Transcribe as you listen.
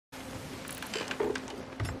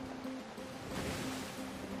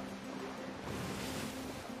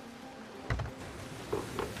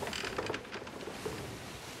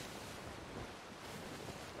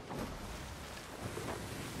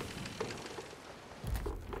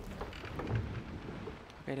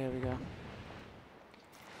Okay, there we go.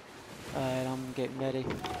 Alright, I'm getting ready.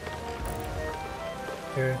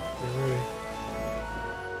 Okay, we're ready.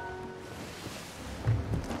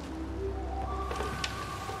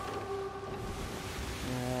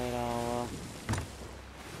 Alright,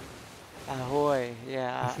 ahoy.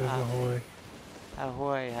 Yeah, He says ahoy.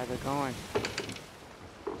 ahoy. How's it going?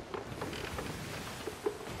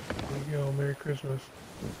 There you go, Merry Christmas.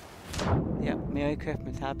 Yep, Merry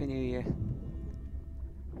Christmas, Happy New Year.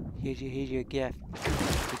 Here's your gift.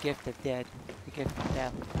 The gift of death. The gift of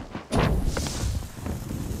death.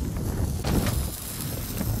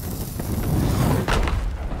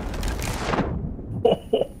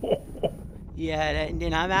 Yeah, and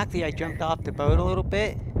then I jumped off the boat a little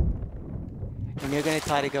bit. And they're gonna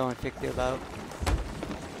try to go and fix their boat.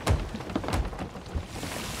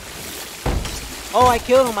 Oh, I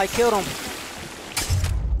killed him,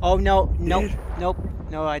 Oh, no, nope,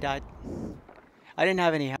 no, I died. I didn't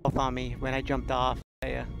have any health on me when I jumped off.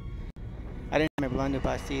 I didn't have my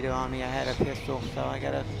blunderbuss either on me. I had a pistol, so I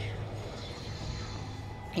gotta...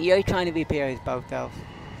 He's trying to repair his boat, though.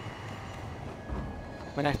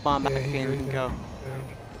 When I spawn back in,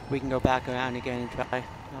 we can go back around again and try.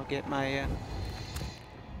 I'll get my,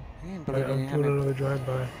 I'm doing another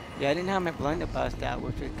drive-by. Yeah, I didn't have my blunderbuss out,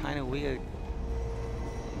 which was kind of weird.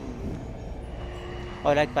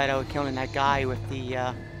 Oh, that's right, I was killing that guy with the,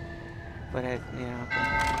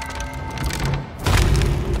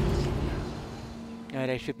 Alright,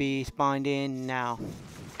 I should be spawned in now.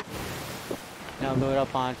 Now load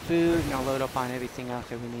up on food, now load up on everything else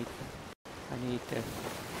that we need. I need to...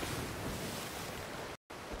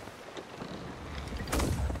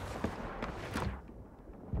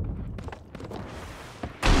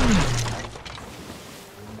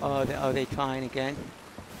 Oh, are they trying again?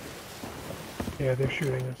 Yeah, they're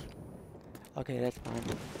shooting us. Okay, that's fine.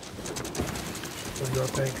 We'll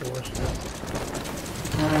drop anchor west.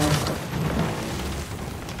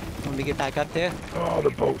 Want me to get back up there? Oh,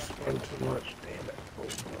 the boat spun too much. Damn it. The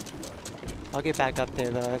boat spun too much. I'll get back up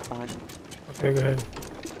there though, that's fine. Okay, go ahead.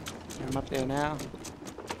 I'm up there now.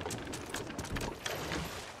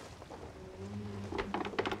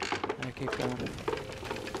 I keep going.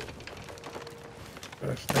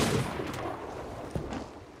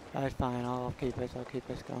 That's fine, I'll keep us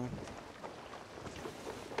going.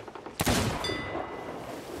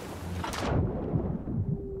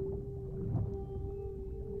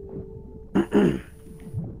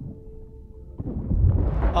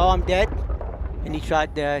 Oh, I'm dead. And he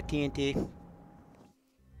shot the TNT.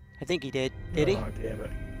 I think he did. Did he? Oh, damn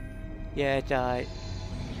it. Yeah, it's alright.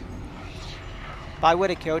 If I would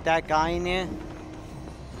have killed that guy in there,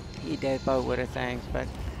 he dead both would have things, but...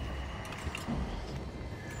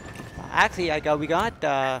 Actually, we got,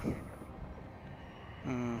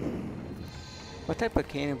 what type of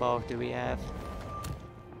cannonballs do we have?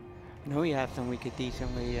 I know we have some we could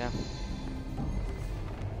decently,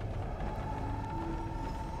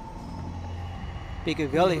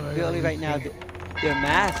 Because really right now, the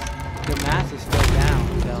mass is still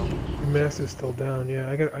down, so... The mass is still down, yeah.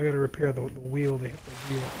 I gotta repair the wheel, the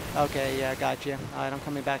wheel. Okay, yeah, gotcha. Alright, I'm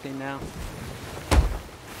coming back in now.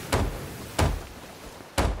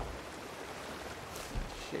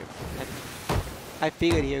 Shoot. I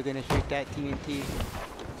figured you were gonna shoot that TNT.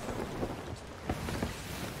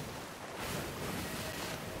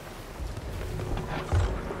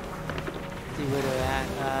 See where they're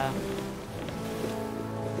at.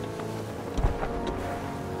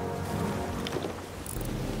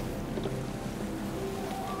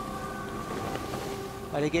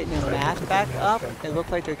 Are they getting their mass back up? It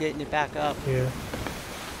looks like they're getting it back up. Yeah.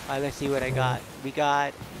 Alright, let's see what I got. We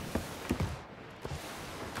got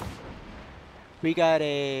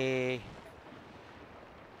a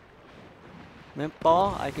limp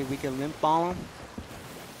ball. We can limp ball them.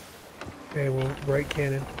 Okay, well, bright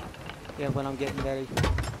cannon. Yeah, when I'm getting ready.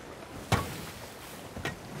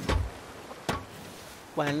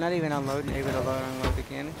 Well, I'm not even unloading, able to unload the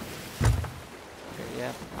cannon. Okay,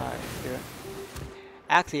 yeah. Alright, let's do it.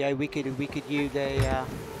 Actually, we could use a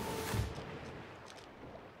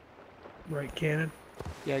Right cannon?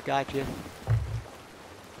 Yeah, gotcha. Yep,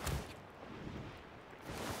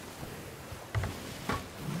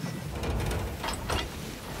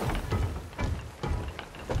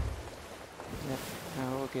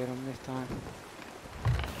 now we'll get him this time.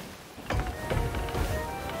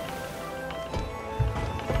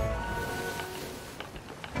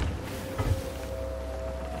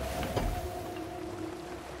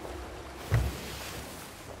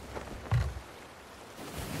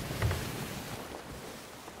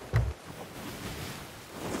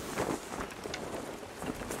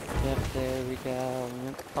 Yep, There we go.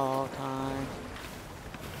 Ball time.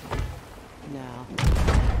 Now.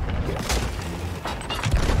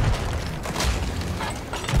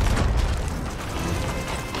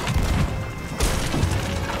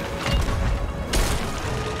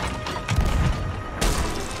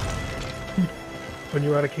 When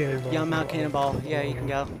you're out of cannonball. Yeah, I'm out cannonball. Yeah, you can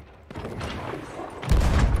go.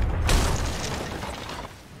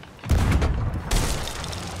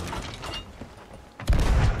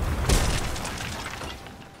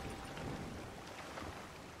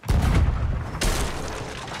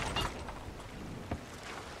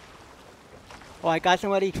 Oh, I got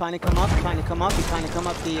somebody trying to come up, He's trying to come up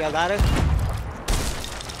the ladder.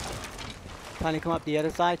 Trying to come up the other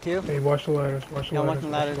side too. Hey, watch the ladders, watch the Yeah, I'm ladders.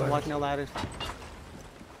 watching ladders, I'm watching the ladders.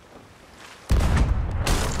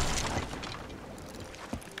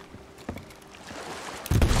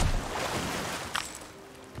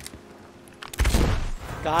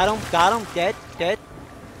 Got him, dead.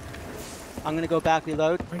 I'm gonna go back,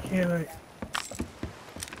 reload. Why can't I?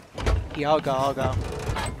 Yeah, I'll go.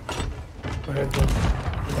 Go ahead, go.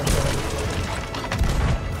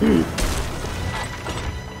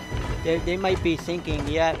 They might be sinking.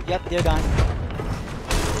 Yeah, yep, they're gone.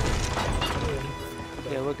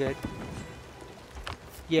 Yeah, we're good.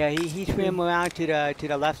 Yeah, he swam around to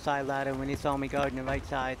the left side ladder when he saw me guarding the right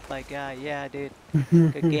side. It's like, yeah, dude,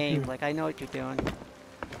 good game. Like, I know what you're doing.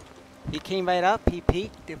 He came right up, he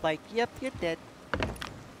peeked, it's like, yep, you're dead.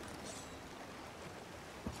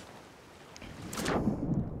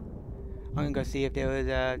 I'm gonna go see if there was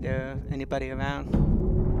anybody around.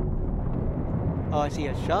 Oh, I see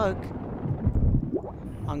a shark.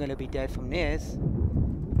 I'm gonna be dead from this.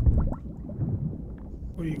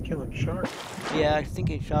 What are you killing? Sharks? Yeah, I was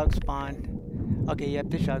thinking shark spawned. Okay, yep,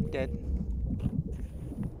 the shark dead.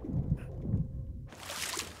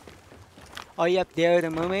 Oh, yep, there's the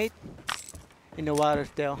mermaid. In the water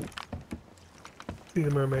still. See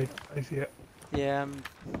the mermaid. I see it. Yeah.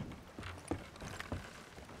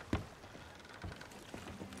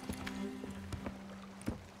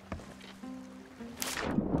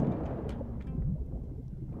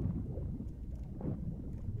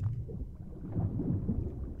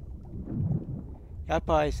 I'd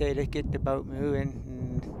probably say let's get the boat moving.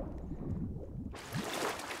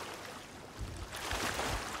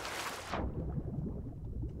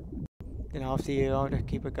 Then I'll see you all to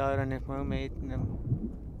keep a guard on this mermaid. And then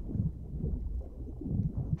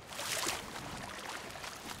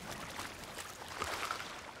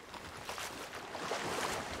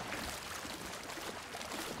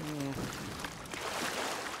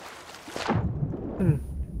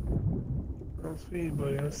I'll see,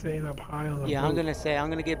 buddy. I'm staying up high on the yeah, boat. I'm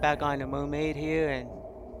gonna get back on the mermaid here and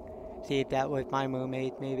see if that was my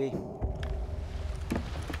mermaid, maybe.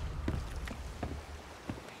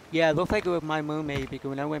 Yeah, it looks like it was my mermaid because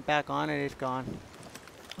when I went back on it, it's gone.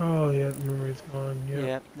 Oh, yeah, the mermaid's gone. Yeah.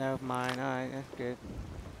 Yep, never mind. Alright, that's good.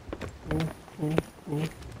 Ooh.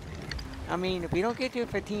 I mean, if we don't get you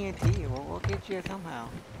for TNT, we'll get you somehow.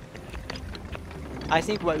 I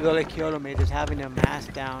think what really killed him is just having their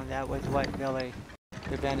mask down. That was what really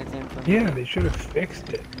prevented him from... Yeah, they should have fixed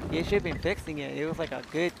it. They should have been fixing it. It was like a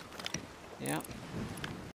good... Yep.